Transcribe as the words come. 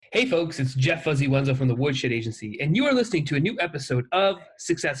Hey folks, it's Jeff Fuzzy Wenzel from the Woodshed Agency, and you are listening to a new episode of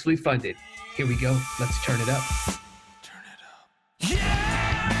Successfully Funded. Here we go. Let's turn it up. Turn it up. Yeah!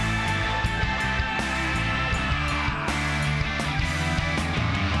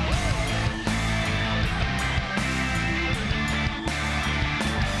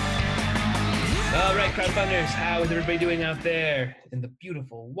 All right, crowdfunders, how is everybody doing out there in the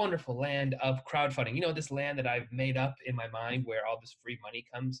beautiful, wonderful land of crowdfunding? You know, this land that I've made up in my mind where all this free money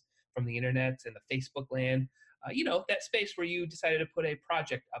comes from the internet and the Facebook land. That space where you decided to put a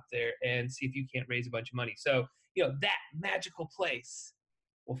project up there and see if you can't raise a bunch of money. So, that magical place.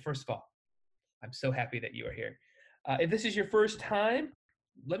 Well, first of all, I'm so happy that you are here. If this is your first time,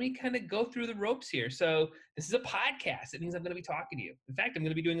 let me kind of go through the ropes here. So this is a podcast. It means I'm going to be talking to you. In fact, I'm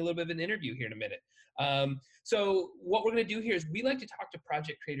going to be doing a little bit of an interview here in a minute. So what we're going to do here is we like to talk to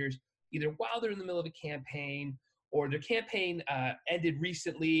project creators either while they're in the middle of a campaign or their campaign ended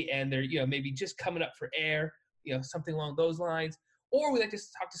recently and they're maybe just coming up for air, something along those lines. Or we like to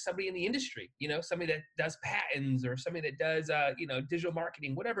talk to somebody in the industry, somebody that does patents or somebody that does, digital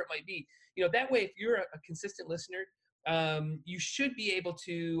marketing, whatever it might be. That way, if you're a consistent listener, you should be able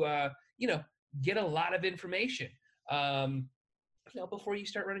to, get a lot of information, before you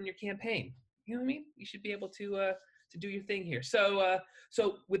start running your campaign. You know what I mean? You should be able to do your thing here. So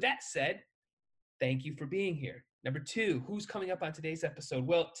with that said, thank you for being here. Number two, who's coming up on today's episode?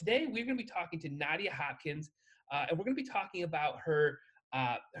 Well, today we're going to be talking to Nadia Hopkins, and we're going to be talking about her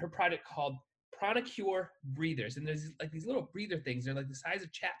product called Pronacure breathers. And there's like these little breather things. They're like the size of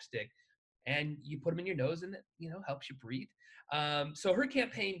chapstick, and you put them in your nose, and it helps you breathe. So her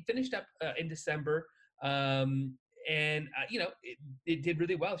campaign finished up in December, and it did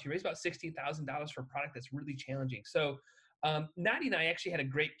really well. She raised about $16,000 for a product that's really challenging. So Nadia and I actually had a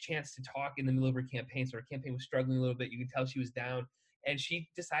great chance to talk in the middle of her campaign. So her campaign was struggling a little bit. You can tell she was down, and she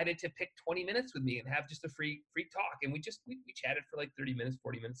decided to pick 20 minutes with me and have just a free talk. And we chatted for like 30 minutes,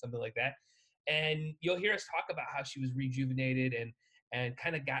 40 minutes, something like that. And you'll hear us talk about how she was rejuvenated and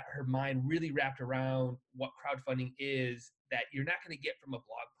kind of got her mind really wrapped around what crowdfunding is that you're not going to get from a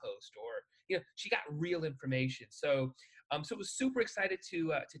blog post, or she got real information. So so it was super excited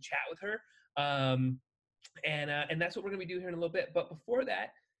to chat with her. And that's what we're gonna be doing here in a little bit. But before that,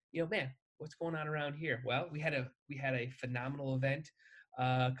 man, what's going on around here? Well, we had a phenomenal event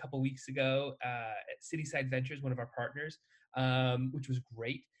a couple weeks ago at Cityside Ventures, one of our partners, which was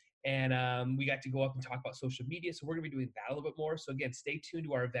great. And we got to go up and talk about social media. So we're gonna be doing that a little bit more. So again, stay tuned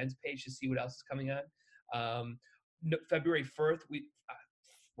to our events page to see what else is coming on. February 4th,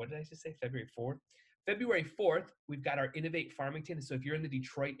 what did I just say? February 4th. February 4th, we've got our Innovate Farmington. So if you're in the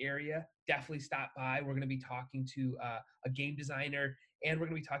Detroit area, definitely stop by. We're going to be talking to a game designer, and we're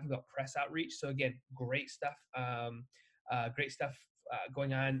going to be talking about press outreach. So again, great stuff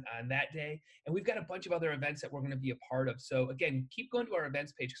going on that day. And we've got a bunch of other events that we're going to be a part of. So again, keep going to our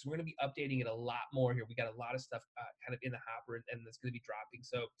events page because we're going to be updating it a lot more here. We got a lot of stuff kind of in the hopper, and that's going to be dropping.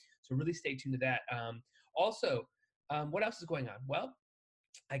 So really stay tuned to that. Also, what else is going on? Well,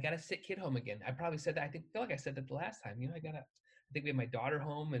 I got a sick kid home again. I probably said that. Feel like I said that the last time. I think we have my daughter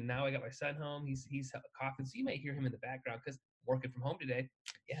home, and now I got my son home. He's coughing, so you might hear him in the background because working from home today.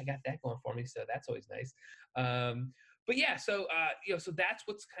 Yeah, I got that going for me, so that's always nice. But yeah, so so that's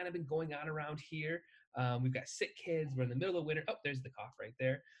what's kind of been going on around here. We've got sick kids. We're in the middle of winter. Oh, there's the cough right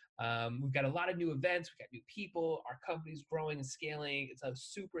there. We've got a lot of new events. We've got new people. Our company's growing and scaling. It's a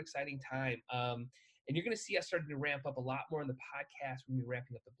super exciting time. And you're going to see us starting to ramp up a lot more in the podcast when we're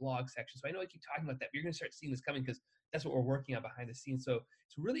ramping up the blog section. So I know I keep talking about that, but you're going to start seeing this coming because that's what we're working on behind the scenes. So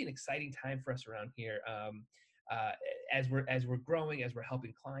it's really an exciting time for us around here as we're growing, as we're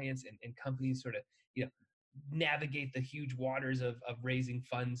helping clients and companies sort of navigate the huge waters of raising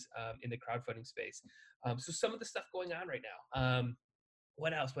funds in the crowdfunding space. So some of the stuff going on right now.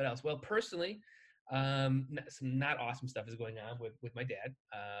 What else? Well, personally, some not awesome stuff is going on with my dad.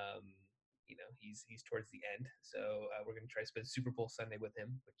 He's towards the end, so we're going to try to spend Super Bowl Sunday with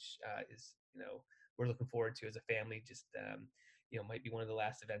him, which is we're looking forward to as a family. Just might be one of the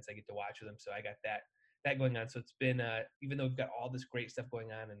last events I get to watch with him. So I got that going on. So it's been even though we've got all this great stuff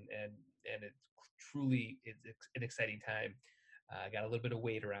going on, and it truly is an exciting time. I got a little bit of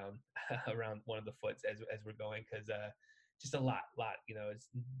weight around around one of the foots as we're going because just a lot.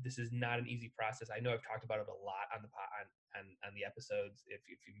 This is not an easy process. I know I've talked about it a lot on the episodes. If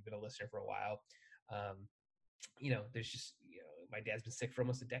you've been a listener for a while, there's just my dad's been sick for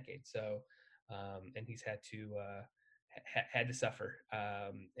almost a decade, so and he's had to suffer,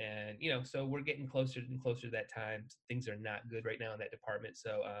 and so we're getting closer and closer to that time. Things are not good right now in that department,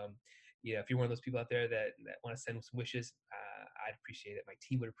 so if you're one of those people out there that want to send some wishes, I'd appreciate it. My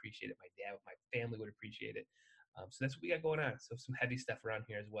team would appreciate it. My dad, my family would appreciate it. So that's what we got going on. So some heavy stuff around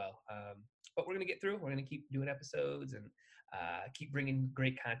here as well. But we're going to get through. We're going to keep doing episodes and keep bringing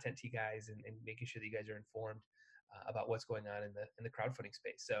great content to you guys and making sure that you guys are informed about what's going on in the crowdfunding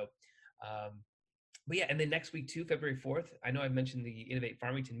space. So, but yeah, and then next week too, February 4th, I know I've mentioned the Innovate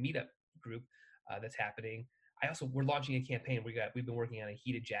Farmington meetup group that's happening. We're launching a campaign. We've been working on a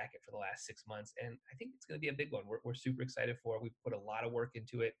heated jacket for the last 6 months, and I think it's going to be a big one. We're super excited for it. We've put a lot of work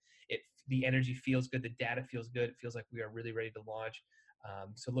into it. The energy feels good. The data feels good. It feels like we are really ready to launch.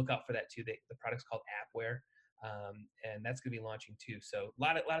 So look out for that too. The product's called Appwear, and that's going to be launching too. So a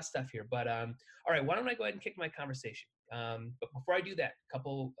lot of stuff here. But all right, why don't I go ahead and kick my conversation? But before I do that, a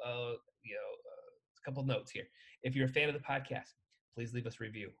couple notes here. If you're a fan of the podcast, please leave us a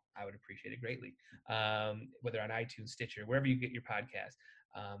review. I would appreciate it greatly. Whether on iTunes, Stitcher, wherever you get your podcast.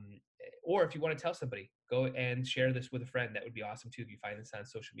 Or if you want to tell somebody, go and share this with a friend. That would be awesome too. If you find this on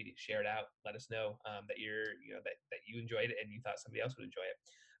social media, share it out. Let us know that that you enjoyed it and you thought somebody else would enjoy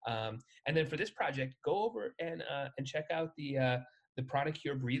it. And then for this project, go over and check out the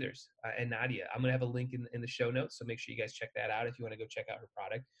PranaCure breathers and Nadia. I'm gonna have a link in the show notes, so make sure you guys check that out if you want to go check out her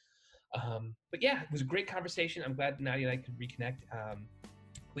product. But yeah, it was a great conversation. I'm glad Nadia and I could reconnect.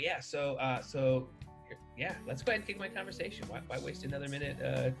 But yeah, so yeah, let's go ahead and kick my conversation. Why waste another minute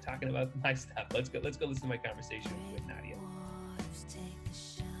talking about my stuff? Let's go listen to my conversation with Nadia.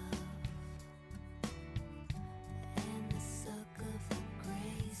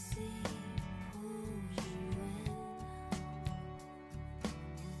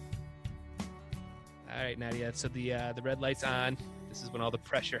 All right, Nadia. So the red light's on. This is when all the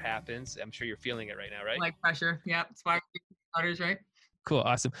pressure happens. I'm sure you're feeling it right now, right? Like pressure. Yep. It's fire starters, right? Cool.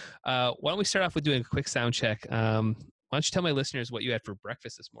 Awesome. Why don't we start off with doing a quick sound check? Why don't you tell my listeners what you had for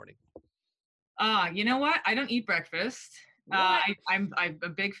breakfast this morning? You know what? I don't eat breakfast. I'm a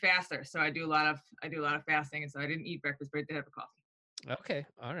big faster, so I do a lot of fasting, and so I didn't eat breakfast, but I did have a coffee. Okay.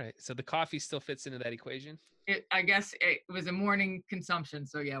 All right. So the coffee still fits into that equation? I guess it was a morning consumption,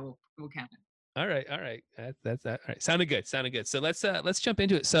 so yeah, we'll count it. All right. That's all right. Sounded good. So let's jump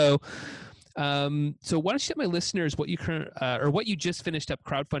into it. So why don't you tell my listeners what you just finished up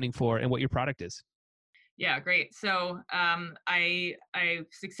crowdfunding for and what your product is? Yeah, great. So I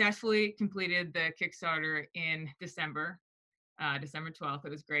successfully completed the Kickstarter in December 12th. It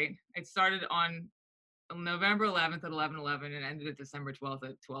was great. It started on November 11th at 11:11 and ended at December 12th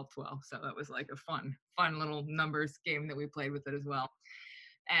at 12:12. So that was like a fun little numbers game that we played with it as well.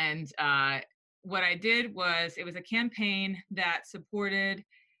 And what I did was, it was a campaign that supported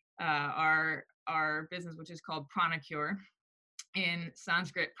our business, which is called PranaCure. In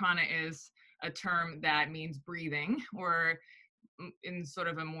Sanskrit, prana is a term that means breathing, or in sort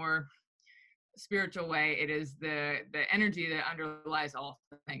of a more spiritual way, it is the energy that underlies all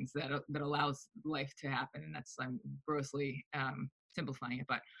things that allows life to happen. And that's, I'm grossly simplifying it,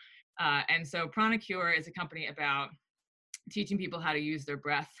 but and so PranaCure is a company about teaching people how to use their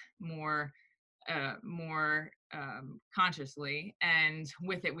breath more consciously. And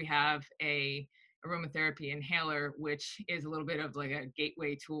with it, we have a aromatherapy inhaler, which is a little bit of like a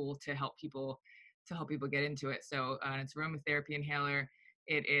gateway tool to help people get into it. So it's aromatherapy inhaler.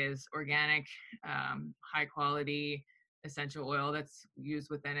 It is organic, high quality essential oil that's used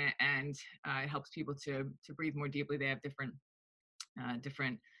within it, and it helps people to breathe more deeply. They have different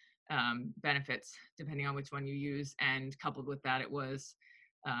benefits depending on which one you use. And coupled with that, it was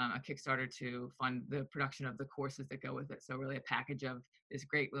a Kickstarter to fund the production of the courses that go with it. So really a package of this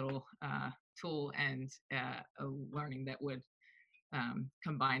great little tool and a learning that would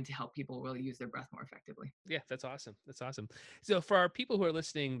combine to help people really use their breath more effectively. Yeah, that's awesome. So for our people who are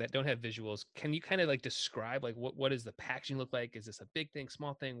listening that don't have visuals, can you kind of like describe like what does the packaging look like? Is this a big thing,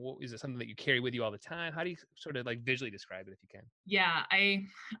 small thing? Is it something that you carry with you all the time? How do you sort of like visually describe it if you can? Yeah,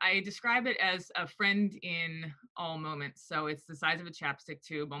 I describe it as a friend in all moments. So it's the size of a chapstick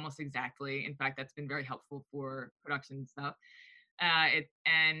tube, almost exactly. In fact, that's been very helpful for production stuff. It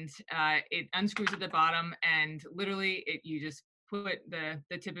unscrews at the bottom, and literally you just put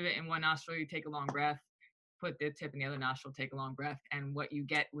the tip of it in one nostril, you take a long breath, put the tip in the other nostril, take a long breath. And what you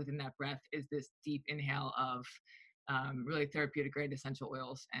get within that breath is this deep inhale of really therapeutic grade essential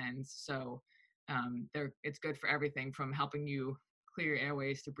oils. And so it's good for everything from helping you clear your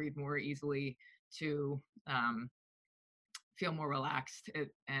airways, to breathe more easily, to feel more relaxed,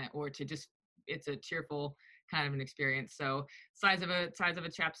 or to just, it's a cheerful kind of an experience. So size of a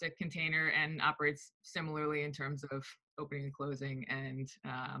chapstick container, and operates similarly in terms of opening and closing, and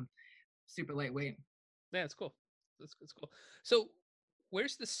super lightweight. Yeah, it's cool. That's cool. So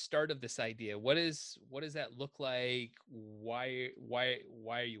where's the start of this idea? What does that look like? Why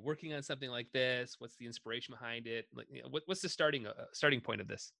are you working on something like this? What's the inspiration behind it? Like, what's the starting point of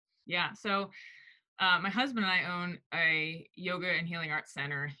this? Yeah. So my husband and I own a yoga and healing arts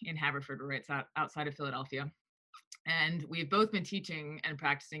center in Haverford, right outside of Philadelphia. And we've both been teaching and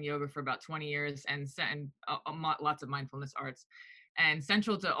practicing yoga for about 20 years and lots of mindfulness arts. And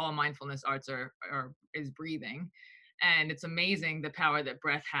central to all mindfulness arts is breathing. And it's amazing the power that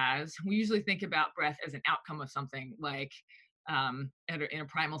breath has. We usually think about breath as an outcome of something like, in a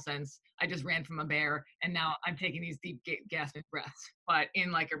primal sense, I just ran from a bear and now I'm taking these deep gasping breaths. But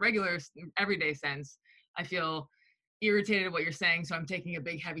in like a regular everyday sense, I feel irritated at what you're saying, so I'm taking a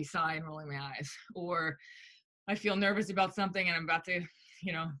big heavy sigh and rolling my eyes. Or I feel nervous about something and I'm about to,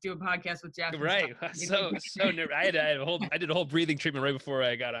 do a podcast with Jeff. Right. So nervous. I did a whole breathing treatment right before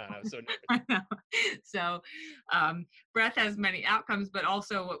I got on. I was so nervous. I know. So breath has many outcomes, but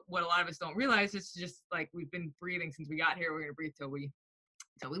also what a lot of us don't realize is just like we've been breathing since we got here. We're going to breathe till we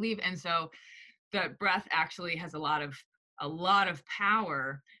leave. And so the breath actually has a lot of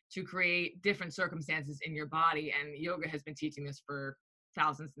power to create different circumstances in your body. And yoga has been teaching this for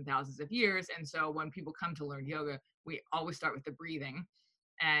thousands and thousands of years. And so when people come to learn yoga, we always start with the breathing.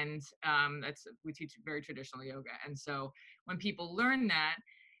 And we teach very traditional yoga. And so when people learn that,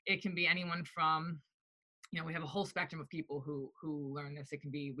 it can be anyone from, we have a whole spectrum of people who learn this.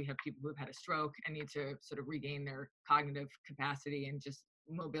 We have people who have had a stroke and need to sort of regain their cognitive capacity and just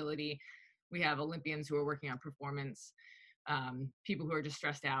mobility. We have Olympians who are working on performance, people who are just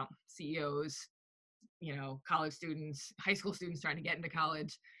stressed out, CEOs, college students, high school students trying to get into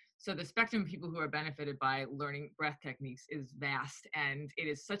college. So the spectrum of people who are benefited by learning breath techniques is vast, and it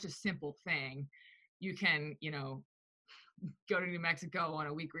is such a simple thing. You can, go to New Mexico on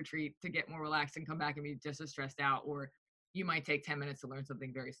a week retreat to get more relaxed and come back and be just as stressed out, or you might take 10 minutes to learn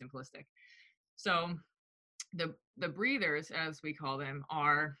something very simplistic. So the breathers, as we call them,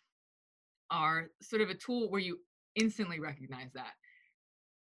 are sort of a tool where you instantly recognize that.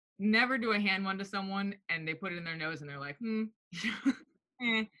 Never do I hand one to someone and they put it in their nose and they're like,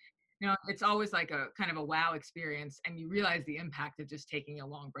 it's always like a kind of a wow experience, and you realize the impact of just taking a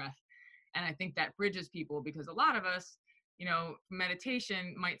long breath. And I think that bridges people, because a lot of us,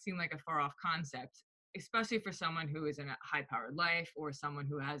 meditation might seem like a far off concept, especially for someone who is in a high powered life or someone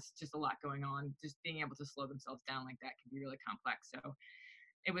who has just a lot going on. Just being able to slow themselves down like that can be really complex. So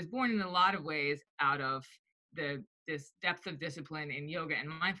it was born in a lot of ways out of this depth of discipline in yoga and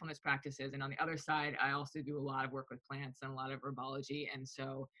mindfulness practices. And on the other side, I also do a lot of work with plants and a lot of herbology. And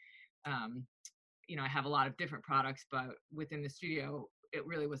so, I have a lot of different products, but within the studio, it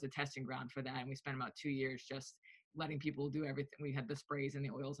really was a testing ground for that. And we spent about 2 years just letting people do everything. We had the sprays and the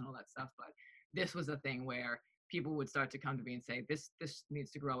oils and all that stuff, but this was a thing where people would start to come to me and say, this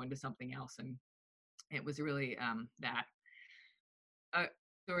needs to grow into something else. And it was really that.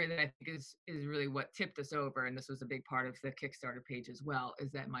 Story that I think is really what tipped us over, and this was a big part of the Kickstarter page as well,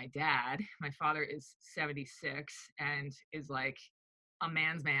 is that my father is 76 and is like a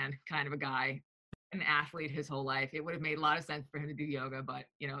man's man kind of a guy, an athlete his whole life. It would have made a lot of sense for him to do yoga, but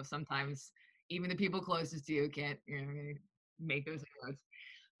sometimes even the people closest to you can't make those inroads.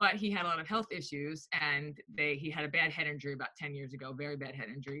 But he had a lot of health issues, and he had a bad head injury about 10 years ago, very bad head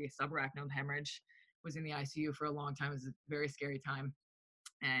injury, subarachnoid hemorrhage, was in the ICU for a long time. It was a very scary time.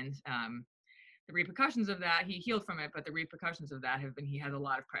 And the repercussions of that, he healed from it, but the repercussions of that have been he has a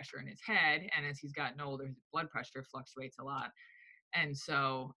lot of pressure in his head. And as he's gotten older, his blood pressure fluctuates a lot. And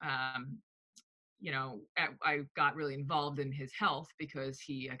so, I got really involved in his health because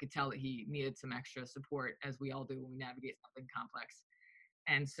I could tell that he needed some extra support, as we all do when we navigate something complex.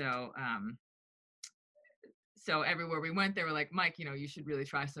 And so, so everywhere we went, they were like, Mike, you should really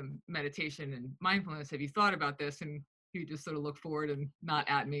try some meditation and mindfulness. Have you thought about this? And he just sort of look forward and not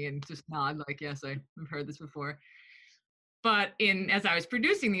at me and just nod like, yes, I've heard this before. But as I was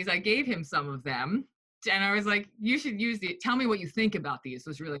producing these, I gave him some of them. And I was like, you should tell me what you think about these,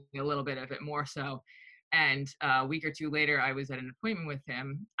 was really a little bit of it more so. And a week or two later, I was at an appointment with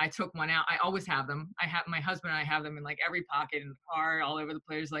him. I took one out. I always have them. My husband and I have them in like every pocket in the car, all over the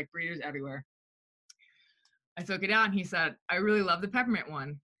place, like breeders everywhere. I took it out and he said, I really love the peppermint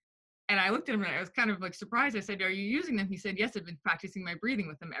one. And I looked at him and I was kind of like surprised. I said, are you using them? He said, yes, I've been practicing my breathing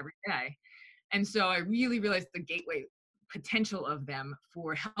with them every day. And so I really realized the gateway potential of them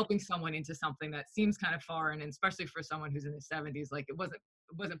for helping someone into something that seems kind of foreign, and especially for someone who's in his 70s, like it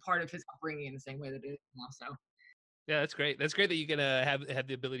wasn't part of his upbringing in the same way that it is now. So Yeah, that's great. That's great that you can have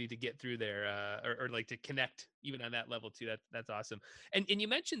the ability to get through there, or like to connect even on that level too. That's awesome. And you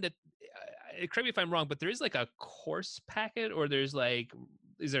mentioned that, correct me if I'm wrong, but there is like a course packet, or there's like,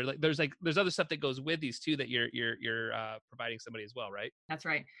 is there like there's other stuff that goes with these too that you're providing somebody as well, right? That's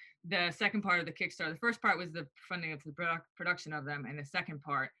right. The second part of the Kickstarter, the first part was the funding of the production of them, and the second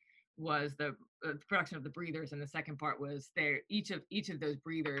part was the production of the breathers, and the second part was each of those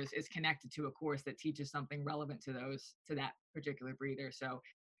breathers is connected to a course that teaches something relevant to that particular breather. So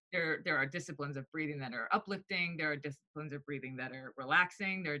there are disciplines of breathing that are uplifting, there are disciplines of breathing that are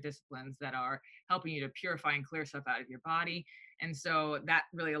relaxing, there are disciplines that are helping you to purify and clear stuff out of your body. And so that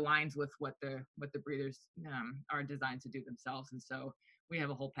really aligns with what the breathers are designed to do themselves. And so we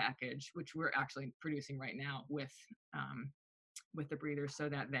have a whole package which we're actually producing right now with the breathers, so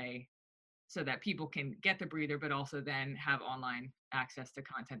that people can get the breather but also then have online access to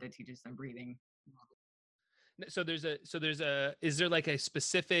content that teaches them breathing. So there's a is there like a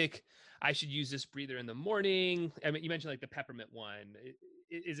specific, I should use this breather in the morning? I mean, you mentioned like the peppermint one.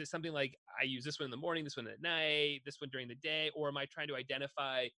 Is it something like I use this one in the morning, this one at night, this one during the day, or am I trying to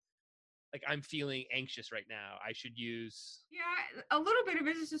identify like I'm feeling anxious right now, I should use? Yeah, a little bit of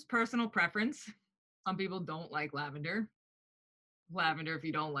it is just personal preference. Some people don't like lavender. If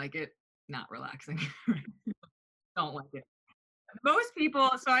you don't like it, not relaxing. Don't like it. Most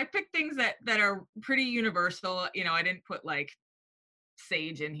people, so I picked things that are pretty universal. I didn't put like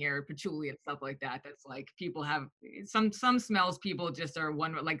sage in here, patchouli and stuff like that. That's like people have some smells. People just are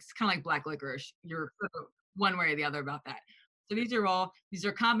one, like it's kind of like black licorice. You're one way or the other about that. So these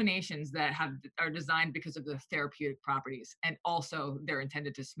are combinations that are designed because of the therapeutic properties, and also they're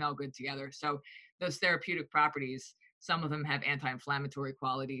intended to smell good together. So those therapeutic properties, some of them have anti-inflammatory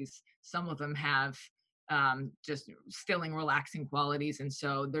qualities, some of them have just stilling, relaxing qualities, and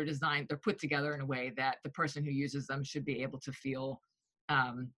so they're put together in a way that the person who uses them should be able to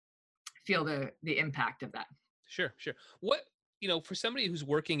um, feel the impact of that. Sure, sure. What, for somebody who's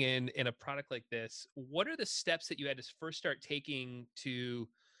working in a product like this, what are the steps that you had to first start taking to,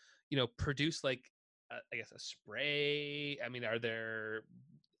 produce like, I guess a spray? I mean, are there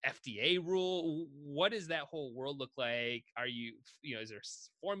FDA rule? What does that whole world look like? Are you, is there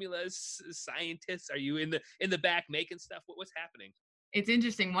formulas, scientists? Are you in the back making stuff? What's happening? It's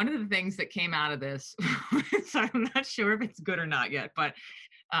interesting. One of the things that came out of this, so I'm not sure if it's good or not yet, but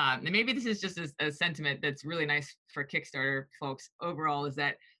and maybe this is just a sentiment that's really nice for Kickstarter folks overall, is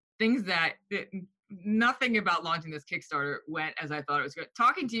that things that nothing about launching this Kickstarter went as I thought it was good.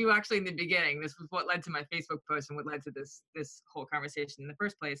 Talking to you actually in the beginning, this was what led to my Facebook post and what led to this whole conversation in the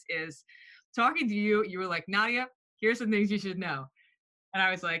first place. Is talking to you, you were like, Nadia, here's some things you should know, and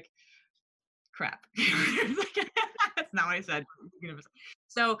I was like, crap. That's not what I said.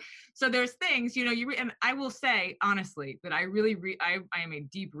 So there's things, and I will say honestly that I really I am a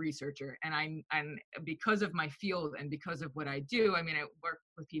deep researcher, and because of my field and because of what I do, I mean, I work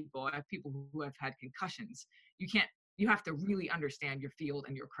with people, I have people who have had concussions. You have to really understand your field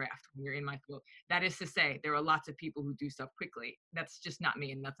and your craft when you're in my field. That is to say, there are lots of people who do stuff quickly. That's just not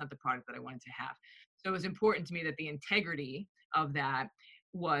me, and that's not the product that I wanted to have. So it was important to me that the integrity of that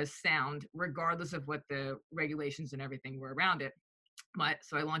was sound, regardless of what the regulations and everything were around it. But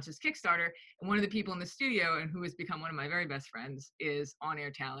so I launched this Kickstarter, and one of the people in the studio, and who has become one of my very best friends, is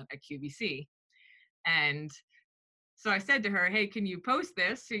on-air talent at QVC. And so I said to her, hey, can you post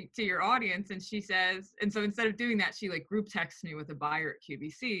this to your audience? And she says, and so instead of doing that, she like group texted me with a buyer at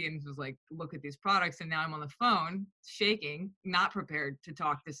QVC and was like, look at these products. And now I'm on the phone shaking, not prepared to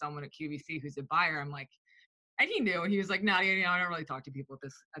talk to someone at QVC who's a buyer. I'm like, and he knew, and he was like, Nadia, I don't really talk to people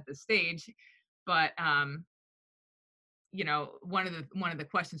at this stage. But one of the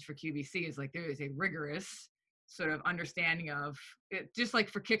questions for QVC is like, there is a rigorous sort of understanding of it, just like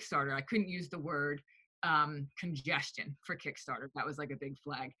for Kickstarter. I couldn't use the word congestion for Kickstarter. That was like a big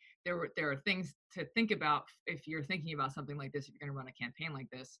flag. There are things to think about if you're thinking about something like this. If you're going to run a campaign like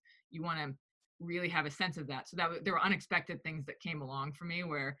this, you want to really have a sense of that. So that there were unexpected things that came along for me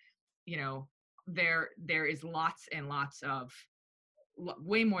where, there is lots and lots of,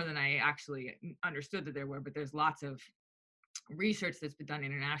 way more than I actually understood that there were, but there's lots of research that's been done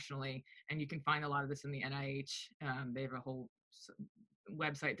internationally, and you can find a lot of this in the NIH. They have a whole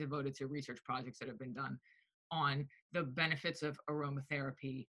website devoted to research projects that have been done on the benefits of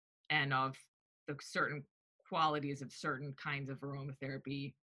aromatherapy and of the certain qualities of certain kinds of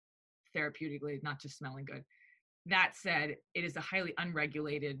aromatherapy therapeutically, not just smelling good. That said, it is a highly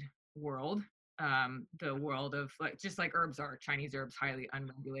unregulated world. The world of, like, just like herbs are, Chinese herbs, highly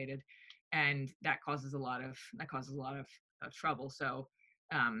unregulated, and that causes a lot of trouble. So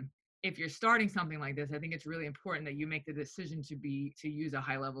if you're starting something like this, I think it's really important that you make the decision to use a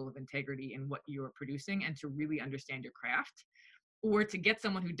high level of integrity in what you're producing and to really understand your craft, or to get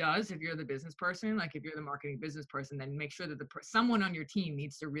someone who does. If you're the business person, like if you're the marketing business person, then make sure that someone on your team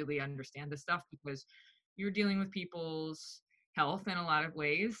needs to really understand this stuff, because you're dealing with people's health in a lot of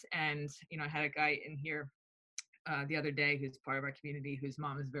ways. And I had a guy in here the other day who's part of our community whose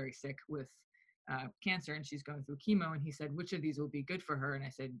mom is very sick with cancer, and she's going through chemo, and he said, which of these will be good for her? And I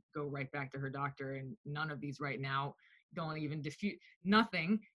said, go right back to her doctor, and none of these right now don't even diffuse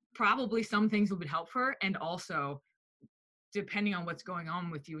nothing. Probably some things will help her, and also depending on what's going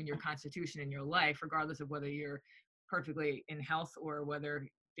on with you and your constitution in your life, regardless of whether you're perfectly in health or whether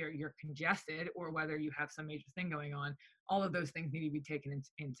you're congested or whether you have some major thing going on, all of those things need to be taken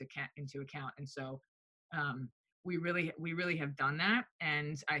into account. And so we really have done that.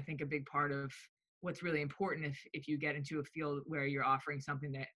 And I think a big part of what's really important, if you get into a field where you're offering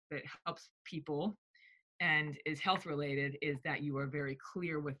something that helps people and is health related, is that you are very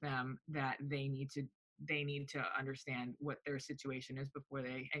clear with them that they need to understand what their situation is before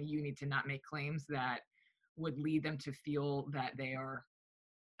and you need to not make claims that would lead them to feel that they are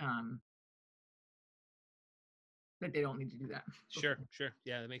that they don't need to do that. Sure.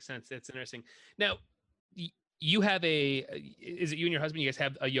 Yeah, that makes sense. That's interesting. Now, you have is it you and your husband? You guys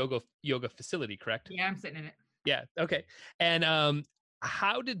have a yoga facility, correct? Yeah, I'm sitting in it. Yeah. Okay. And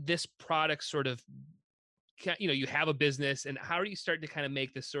how did this product sort of, you have a business, and how are you starting to kind of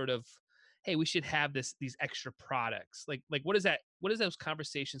make this sort of, hey, we should have these extra products? Like what does those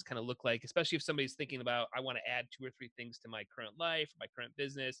conversations kind of look like, especially if somebody's thinking about, I want to add 2 or 3 things to my current life, my current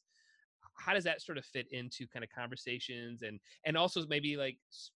business? How does that sort of fit into kind of conversations, and also maybe like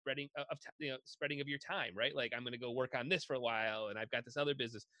spreading of your time, right? Like, I'm going to go work on this for a while, and I've got this other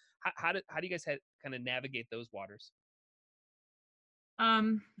business. How do you guys kind of navigate those waters?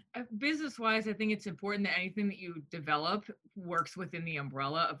 Business wise, I think it's important that anything that you develop works within the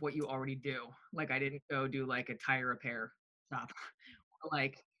umbrella of what you already do. Like, I didn't go do like a tire repair shop, or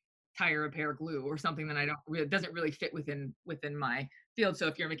like tire repair glue or something that doesn't really fit within my field. So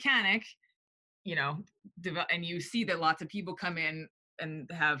if you're a mechanic, and you see that lots of people come in and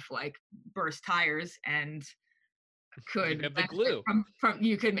have like burst tires and You could have the benefit glue. from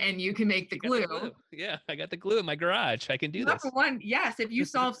you can make the glue. Yeah, I got the glue in my garage. I can do Number this. one, yes, if you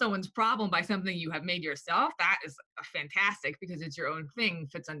solve someone's problem by something you have made yourself, that is fantastic, because it's your own thing,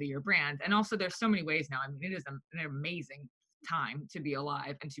 fits under your brand. And also, there's so many ways now. I mean, it is an amazing time to be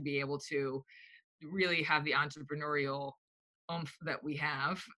alive and to be able to really have the entrepreneurial oomph that we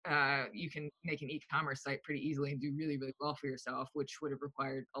have. You can make an e-commerce site pretty easily and do really, really well for yourself, which would have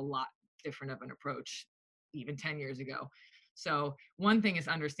required a lot different of an approach even 10 years ago. So one thing is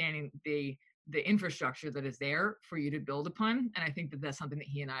understanding the infrastructure that is there for you to build upon. And I think that that's something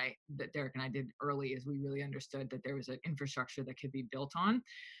that Derek and I did early, is we really understood that there was an infrastructure that could be built on.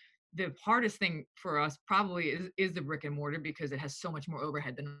 The hardest thing for us probably is the brick and mortar, because it has so much more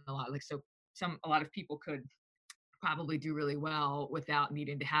overhead than a lot of people could probably do really well without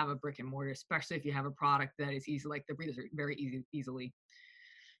needing to have a brick and mortar, especially if you have a product that is easy, like the breathers are very easily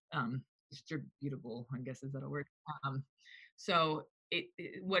distributable, I guess, is that a word? So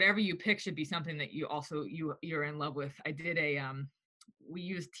whatever you pick should be something that you're in love with. I did we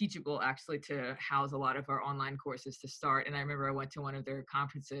used Teachable actually to house a lot of our online courses to start. And I remember I went to one of their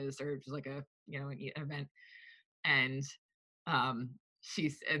conferences, or just like an event, and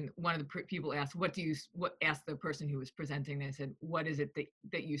and one of the people asked, asked the person who was presenting, they said, what is it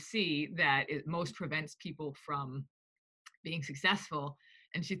that you see that most prevents people from being successful?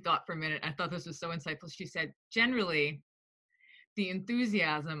 And she thought for a minute. I thought this was so insightful. She said, generally, the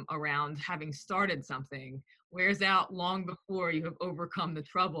enthusiasm around having started something wears out long before you have overcome the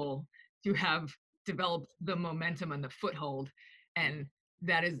trouble to have developed the momentum and the foothold. And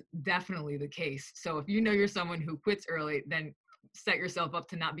that is definitely the case. So if you're someone who quits early, then set yourself up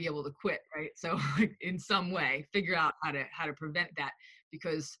to not be able to quit, right? So in some way, figure out how to prevent that,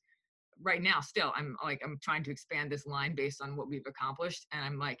 because right now still I'm trying to expand this line based on what we've accomplished, and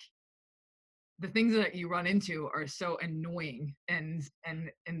I'm like, the things that you run into are so annoying, and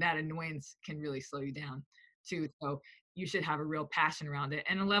that annoyance can really slow you down too. So you should have a real passion around it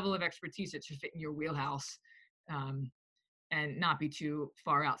and a level of expertise that should fit in your wheelhouse, and not be too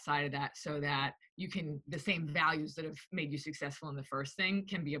far outside of that, so that the same values that have made you successful in the first thing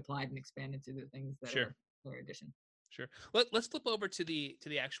can be applied and expanded to the things that are their addition. Sure. Let's flip over to the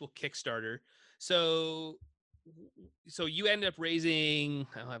actual Kickstarter. So you ended up raising,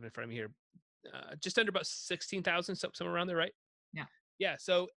 I don't have it in front of me here, just under about 16,000, somewhere around there, right? Yeah. Yeah.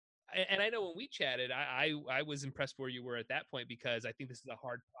 So and I know when we chatted, I was impressed where you were at that point, because I think this is a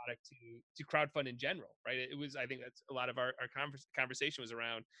hard product to crowdfund in general, right? It was, I think that's a lot of our conversation was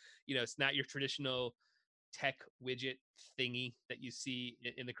around, it's not your traditional tech widget thingy that you see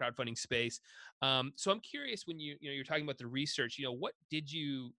in the crowdfunding space. So I'm curious, when you're talking about the research, what did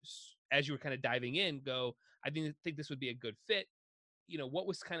you, as you were kind of diving in, go, I think this would be a good fit. What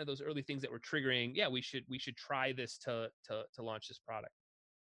was kind of those early things that were triggering, yeah, we should try this to launch this product?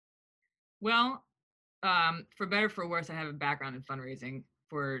 Well, for better or for worse, I have a background in fundraising.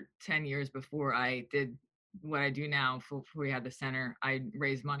 For 10 years before I did what I do now, before we had the center, I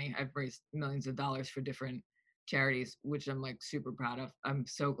raised money. I've raised millions of dollars for different charities, which I'm like super proud of. I'm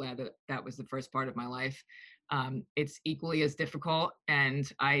so glad that that was the first part of my life. It's equally as difficult,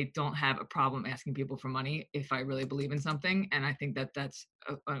 and I don't have a problem asking people for money if I really believe in something. And I think that that's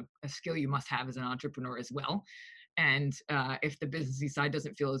a skill you must have as an entrepreneur as well. And if the businessy side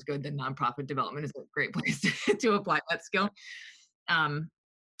doesn't feel as good, then nonprofit development is a great place to apply that skill. Um,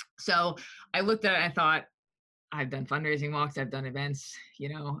 so I looked at it, I thought, I've done fundraising walks, I've done events,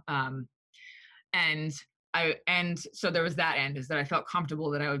 and and so there was that end, is that I felt comfortable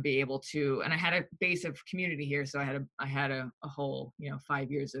that I would be able to, and I had a base of community here. So I had a whole,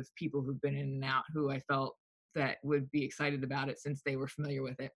 5 years of people who've been in and out, who I felt that would be excited about it since they were familiar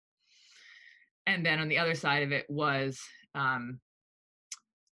with it. And then on the other side of it was um,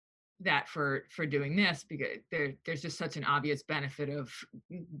 that for doing this, because there's just such an obvious benefit of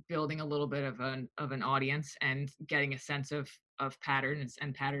building a little bit of an audience and getting a sense of patterns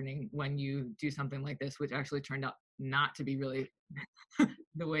and patterning when you do something like this, which actually turned out not to be really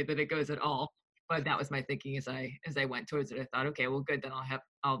the way that it goes at all. But that was my thinking as I went towards it. I thought, okay, well, good, then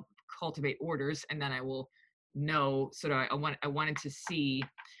I'll cultivate orders, and then I will know. Sort of, I wanted to see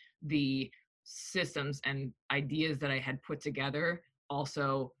the systems and ideas that I had put together.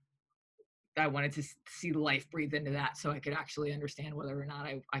 Also, I wanted to see life breathe into that, so I could actually understand whether or not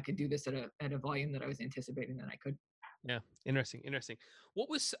I could do this at a volume that I was anticipating that I could. Yeah, interesting. What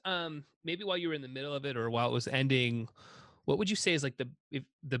was, maybe while you were in the middle of it, or while it was ending, what would you say is like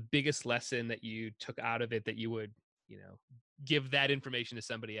the biggest lesson that you took out of it, that you would, you know, give that information to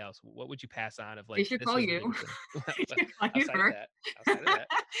somebody else? What would you pass on of They like, should this call was the you. biggest thing? They should call you outside of first. that, outside of that,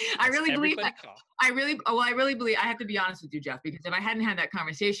 I yes, really believe everybody that. call. I really believe, I have to be honest with you, Jeff, because if I hadn't had that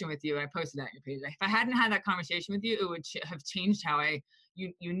conversation with you, I posted that on your page. If I hadn't had that conversation with you, it would have changed how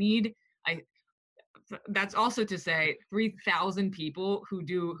you need, I, that's also to say 3,000 people who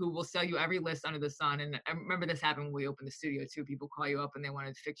will sell you every list under the sun. And I remember this happened when we opened the studio too. People call you up and they want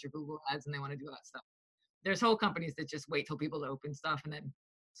to fix your Google ads and they want to do all that stuff. There's whole companies that just wait till people to open stuff and then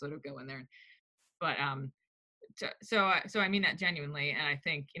sort of go in there. But so I mean that genuinely, and I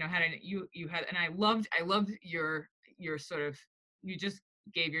think, had you had, and I loved your sort of, you just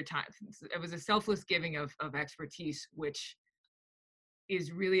gave your time. It was a selfless giving of expertise, which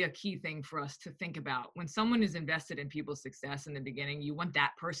is really a key thing for us to think about. When someone is invested in people's success in the beginning, you want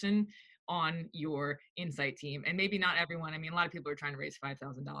that person on your insight team. And maybe not everyone. I mean, a lot of people are trying to raise $5,000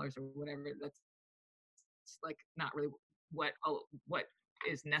 or whatever. That's like not really what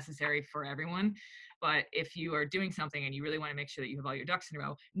is necessary for everyone. But if you are doing something and you really want to make sure that you have all your ducks in a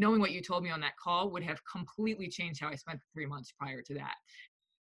row, knowing what you told me on that call would have completely changed how I spent 3 months prior to that.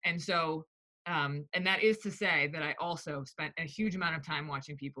 And so, and that is to say that I also spent a huge amount of time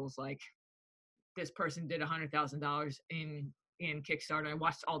watching people's, like, this person did $100,000 in Kickstarter. I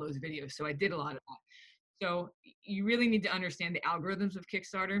watched all those videos, so I did a lot of that. So you really need to understand the algorithms of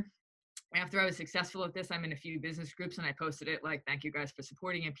Kickstarter. After I was successful at this, I'm in a few business groups and I posted it like, thank you guys for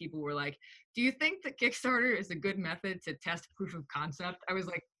supporting. And people were like, do you think that Kickstarter is a good method to test proof of concept? I was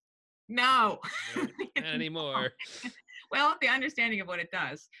like, no. Not anymore. Well, the understanding of what it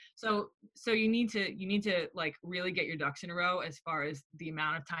does. So you need to like really get your ducks in a row as far as the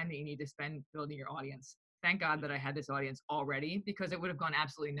amount of time that you need to spend building your audience. Thank God that I had this audience already, because it would have gone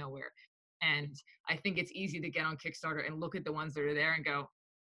absolutely nowhere. And I think it's easy to get on Kickstarter and look at the ones that are there and go,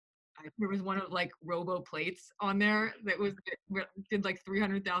 there was one of like Robo Plates on there that did like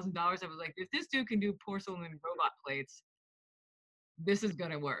 $300,000. I was like, if this dude can do porcelain robot plates, this is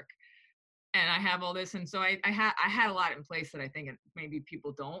gonna work. And I have all this, and so I had a lot in place that I think maybe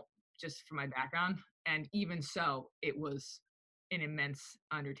people don't, just from my background. And even so, it was an immense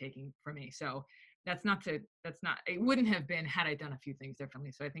undertaking for me. So it wouldn't have been had I done a few things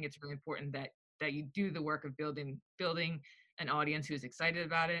differently. So I think it's really important that you do the work of building an audience who's excited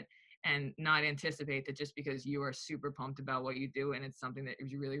about it, and not anticipate that just because you are super pumped about what you do and it's something that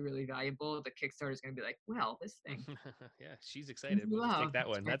is really, really valuable, the Kickstarter is going to be like, well, this thing. Yeah, she's excited. We'll just take that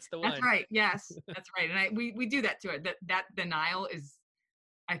one. That's the one. That's right. Yes, that's right. And we do that to it. That denial is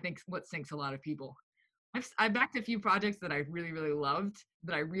I think what sinks a lot of people. I backed a few projects that I really, really loved,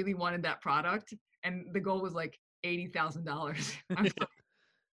 that I really wanted that product, and the goal was like $80,000. I was like,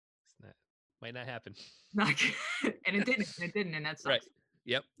 It's not, might not happen. not good. And it didn't, and that Right. sucks.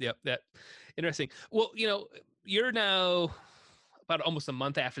 Yep. Yep. That interesting. Well, you're now about almost a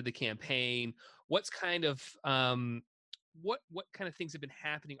month after the campaign. What's kind of what kind of things have been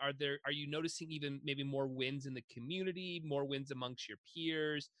happening? Are you noticing even maybe more wins in the community, more wins amongst your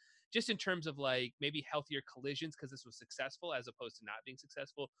peers, just in terms of like maybe healthier collisions because this was successful as opposed to not being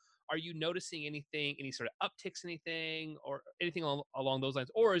successful? Are you noticing anything, any sort of upticks, anything, or anything along those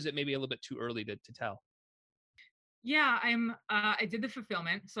lines, or is it maybe a little bit too early to tell? Yeah, I did the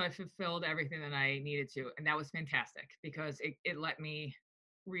fulfillment, so I fulfilled everything that I needed to, and that was fantastic because it let me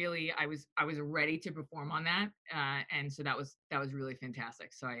really I was ready to perform on that, and so that was really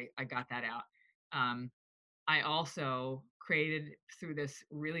fantastic. So I got that out. Um, I also created through this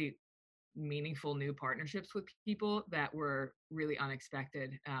really meaningful new partnerships with people that were really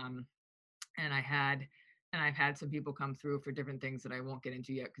unexpected. And I've had some people come through for different things that I won't get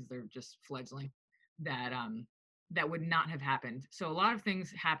into yet because they're just fledgling that that would not have happened. So a lot of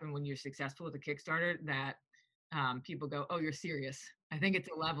things happen when you're successful with a Kickstarter that people go, "Oh, you're serious." I think it's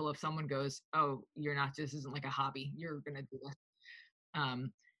a level of someone goes, "Oh, you're not just isn't like a hobby. You're gonna do this."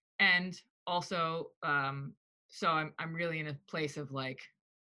 Um, and also, so I'm really in a place of like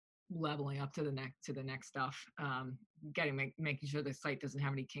leveling up to the next stuff, making sure the site doesn't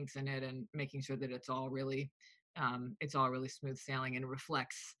have any kinks in it, and making sure that it's all really smooth sailing and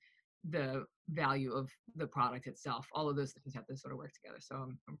reflects the value of the product itself. All of those things have to sort of work together, so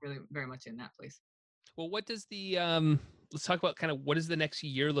I'm really very much in that place. Well, what does the let's talk about kind of what does the next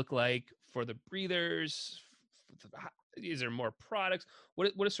year look like for the breathers? Is there more products?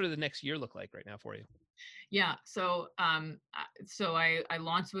 What does sort of the next year look like right now for you? Yeah, so I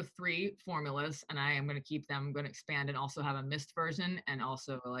launched with 3 formulas, and I am going to keep them. I'm going to expand and also have a mist version and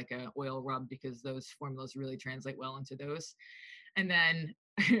also like a oil rub because those formulas really translate well into those. And then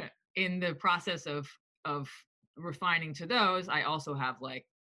in the process of refining to those, I also have like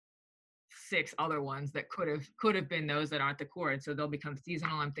 6 other ones that could have been those that aren't the core, and so they'll become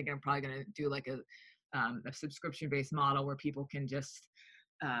seasonal. I'm thinking I'm probably going to do like a subscription based model where people can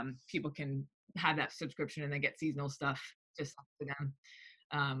have that subscription and then get seasonal stuff just for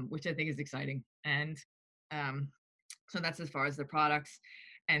them, which I think is exciting. And um, so that's as far as the products.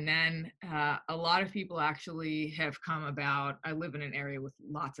 And then a lot of people actually have come about. I live in an area with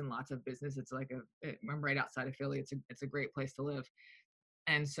lots and lots of business. I'm right outside of Philly. It's a great place to live.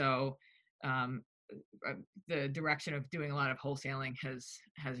 And so um, the direction of doing a lot of wholesaling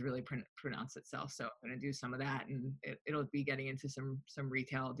has really pronounced itself. So I'm going to do some of that, and it'll be getting into some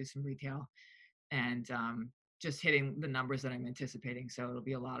retail. Do some retail, and just hitting the numbers that I'm anticipating. So it'll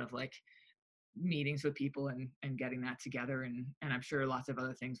be a lot of like meetings with people and getting that together, and I'm sure lots of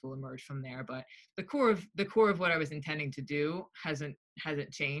other things will emerge from there. But the core of what I was intending to do hasn't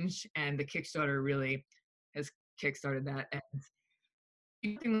changed, and the Kickstarter really has kickstarted that. And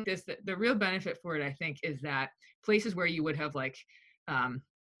something like this, the real benefit for it, I think, is that places where you would have like um,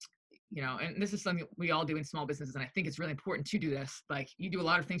 and this is something we all do in small businesses, and I think it's really important to do this. Like you do a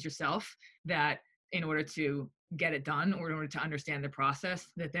lot of things yourself that in order to get it done or in order to understand the process,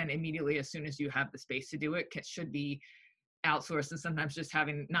 that then immediately as soon as you have the space to do it, should be outsourced. And sometimes just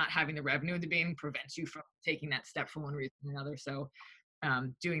not having the revenue at the beginning prevents you from taking that step for one reason or another. So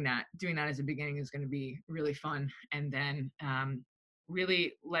doing that as a beginning is going to be really fun. And then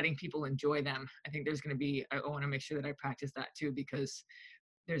really letting people enjoy them. I think I want to make sure that I practice that too, because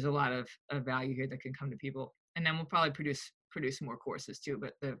there's a lot of value here that can come to people. And then we'll probably produce more courses too.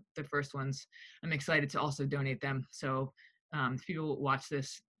 But the first ones, I'm excited to also donate them. So if people watch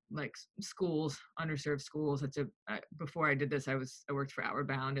this, like schools, underserved schools. Before I did this, I worked for Outward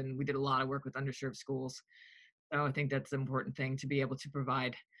Bound, and we did a lot of work with underserved schools. So I think that's an important thing to be able to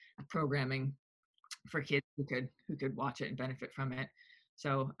provide programming for kids who could watch it and benefit from it.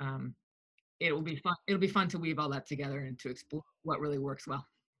 So it will be fun. It'll be fun to weave all that together and to explore what really works well.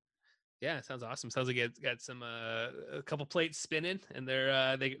 Yeah, it sounds awesome. Sounds like it's got some a couple plates spinning, and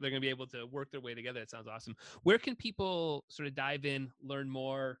they're gonna be able to work their way together. It sounds awesome. Where can people sort of dive in, learn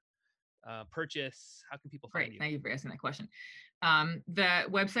more, purchase? How can people find Great. you? Thank you for asking that question. The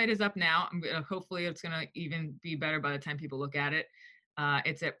website is up now. Hopefully, it's going to even be better by the time people look at it.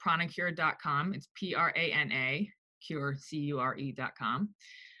 It's at pranacure.com. It's PRANA, cure, CURE.com.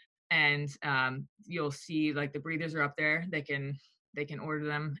 And you'll see like the breathers are up there. They can order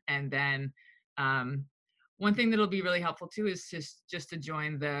them. And then one thing that'll be really helpful too is just to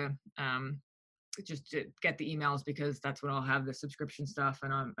join just to get the emails, because that's when I'll have the subscription stuff,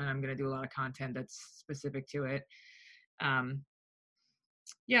 and I'm going to do a lot of content that's specific to it.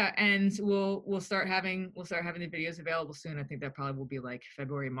 Yeah, and we'll start having the videos available soon. I think that probably will be like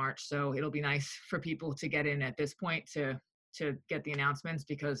February, March. So it'll be nice for people to get in at this point to get the announcements,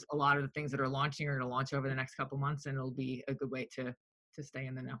 because a lot of the things that are launching are going to launch over the next couple months, and it'll be a good way to stay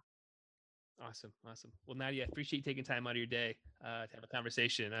in the know. Awesome. Well, Nadia, I appreciate you taking time out of your day to have a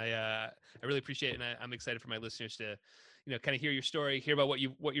conversation. I really appreciate it, and I'm excited for my listeners to, kind of hear your story, hear about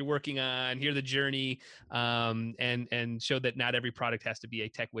what you're working on, hear the journey, and show that not every product has to be a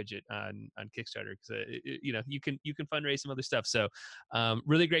tech widget on Kickstarter, because you can fundraise some other stuff. So,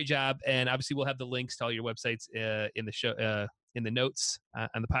 really great job, and obviously we'll have the links to all your websites in the show in the notes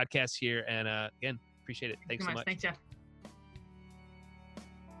on the podcast here. And again, appreciate it. Thanks so much. Thanks, Jeff.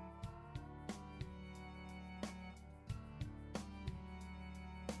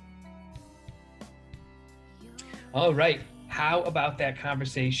 All right. How about that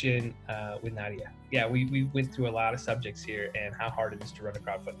conversation with Nadia? Yeah, we went through a lot of subjects here, and how hard it is to run a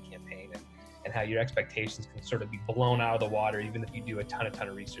crowdfunding campaign, and how your expectations can sort of be blown out of the water, even if you do a ton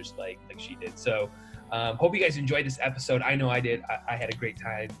of research like she did. So hope you guys enjoyed this episode. I know I did. I had a great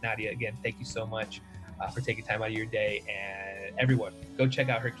time. Nadia, again, thank you so much for taking time out of your day. And everyone, go check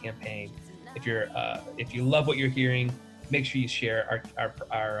out her campaign. If you love what you're hearing, make sure you share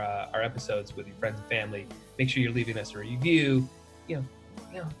our episodes with your friends and family. Make sure you're leaving us a review.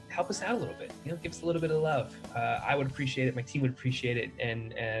 Help us out a little bit. Give us a little bit of love. I would appreciate it. My team would appreciate it,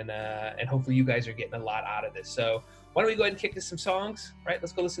 and hopefully you guys are getting a lot out of this. So why don't we go ahead and kick to some songs? Right?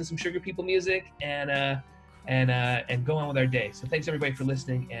 Let's go listen to some Sugar People music and go on with our day. So thanks everybody for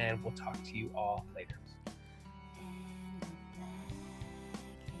listening, and we'll talk to you all later.